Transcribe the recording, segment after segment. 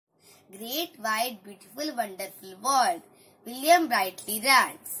Great, wide, beautiful, wonderful world. William Brightly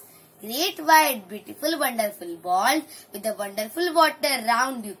Rants. Great, wide, beautiful, wonderful world, with the wonderful water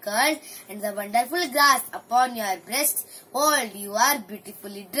round you curled, and the wonderful grass upon your breast, world, you are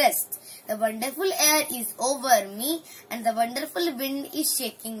beautifully dressed. The wonderful air is over me, and the wonderful wind is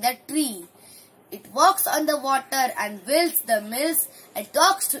shaking the tree. It walks on the water and builds the mills, and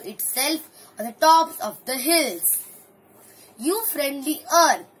talks to itself on the tops of the hills. You friendly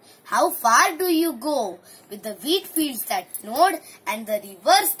earth, how far do you go, with the wheat fields that nod and the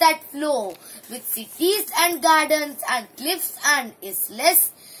rivers that flow, with cities and gardens and cliffs and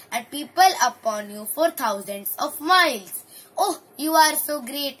isles, and people upon you for thousands of miles? Oh, you are so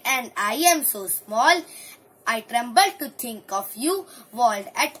great and I am so small. I tremble to think of you, world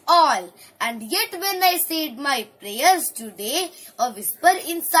at all. And yet when I said my prayers today, a whisper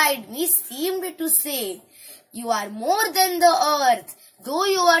inside me seemed to say, you are more than the earth, though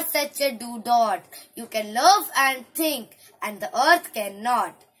you are such a do-dot. You can love and think, and the earth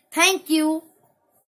cannot. Thank you.